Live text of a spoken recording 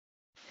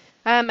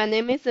Hi, my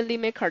name is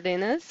Lime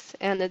Cardenas,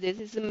 and this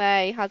is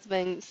my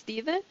husband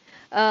Steven.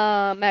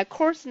 My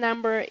course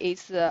number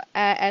is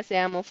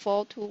ISM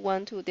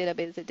 4212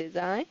 Database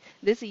Design.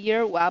 This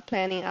year, we are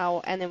planning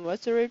our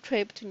anniversary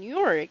trip to New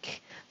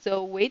York,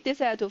 so we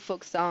decided to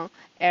focus on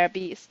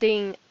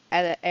staying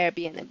at an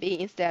Airbnb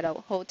instead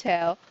of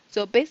hotel.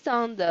 So based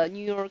on the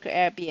New York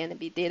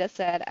Airbnb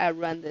dataset, I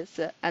run this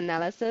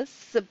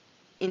analysis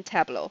in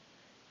Tableau.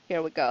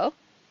 Here we go.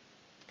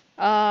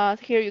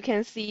 Here you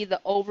can see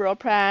the overall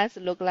price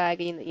look like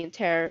in the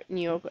entire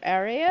New York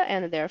area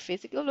and their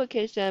physical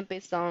location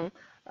based on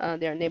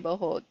their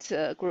neighborhood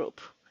group.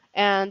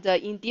 And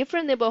in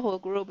different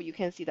neighborhood group, you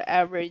can see the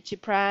average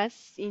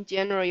price. In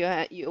general,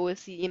 you will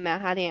see in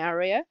Manhattan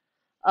area,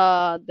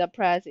 the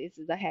price is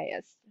the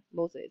highest,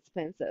 most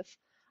expensive.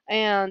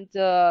 And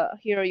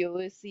here you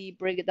will see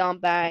breakdown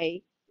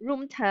by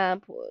room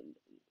type.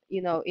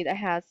 It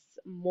has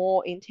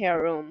more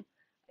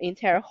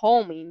entire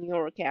home in New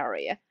York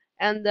area.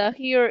 And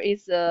here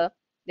is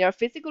their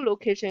physical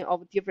location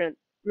of different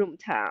room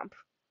type.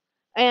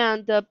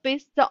 And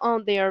based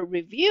on their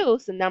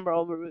reviews, the number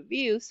of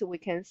reviews, we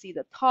can see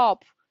the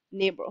top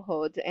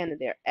neighborhood and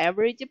their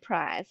average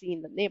price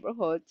in the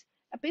neighborhood.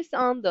 Based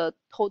on the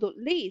total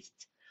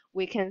list,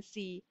 we can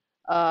see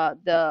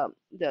the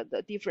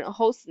different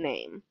host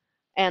name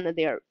and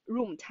their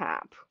room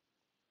type.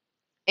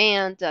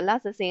 And the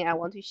last thing I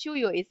want to show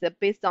you is that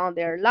based on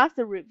their last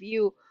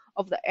review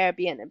of the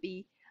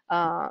Airbnb,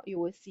 you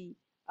will see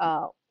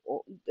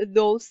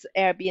those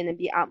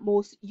Airbnb are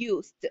most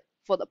used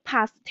for the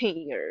past 10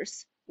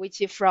 years,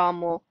 which is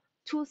from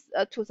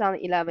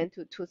 2011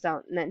 to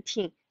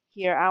 2019.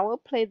 Here, I will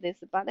play this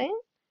button.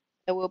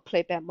 I will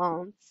play by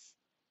months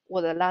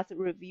where the last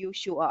review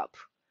show up.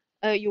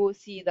 You will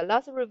see the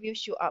last review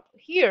show up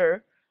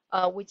here,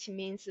 which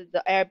means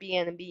the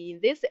Airbnb in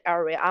this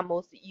area are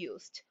most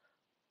used.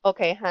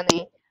 Okay,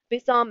 honey,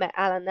 based on my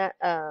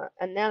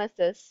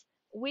analysis,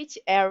 which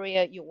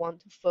area you want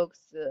to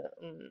focus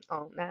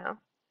on now?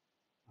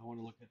 I want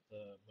to look at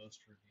the most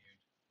reviewed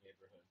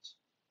neighborhoods,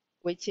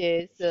 Which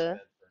is which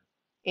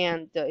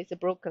is Bedford. it's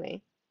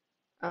Brooklyn.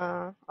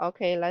 Okay.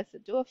 Okay, let's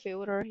do a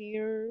filter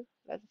here.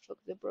 Let's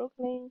focus on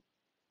Brooklyn.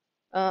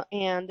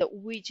 And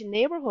which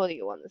neighborhood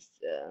you want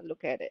to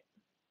look at it?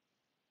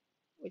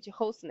 Which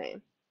host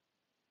name?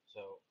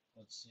 So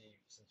let's see,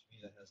 since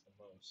Vita has the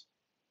most.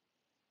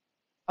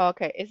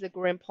 Okay, it's a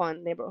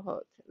Greenpoint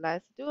neighborhood.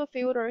 Let's do a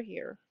filter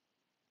here.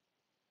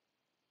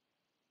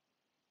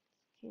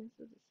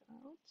 Cancel this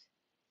out.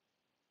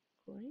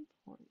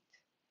 Greenpoint.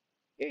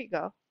 Here you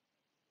go.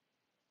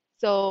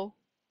 So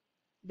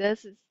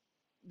this is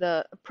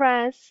the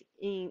price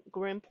in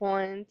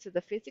Greenpoint,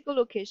 the physical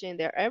location,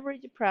 their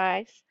average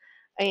price,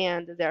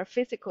 and their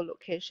physical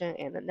location,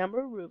 and the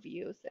number of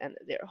reviews, and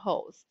their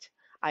host.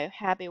 Are you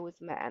happy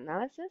with my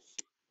analysis?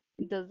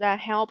 Does that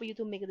help you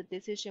to make the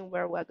decision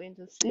where we're going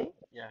to stay?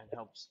 Yeah, it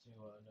helps to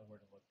know where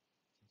to look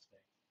to stay.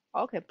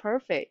 Okay,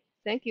 perfect.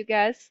 Thank you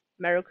guys.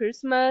 Merry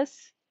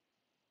Christmas.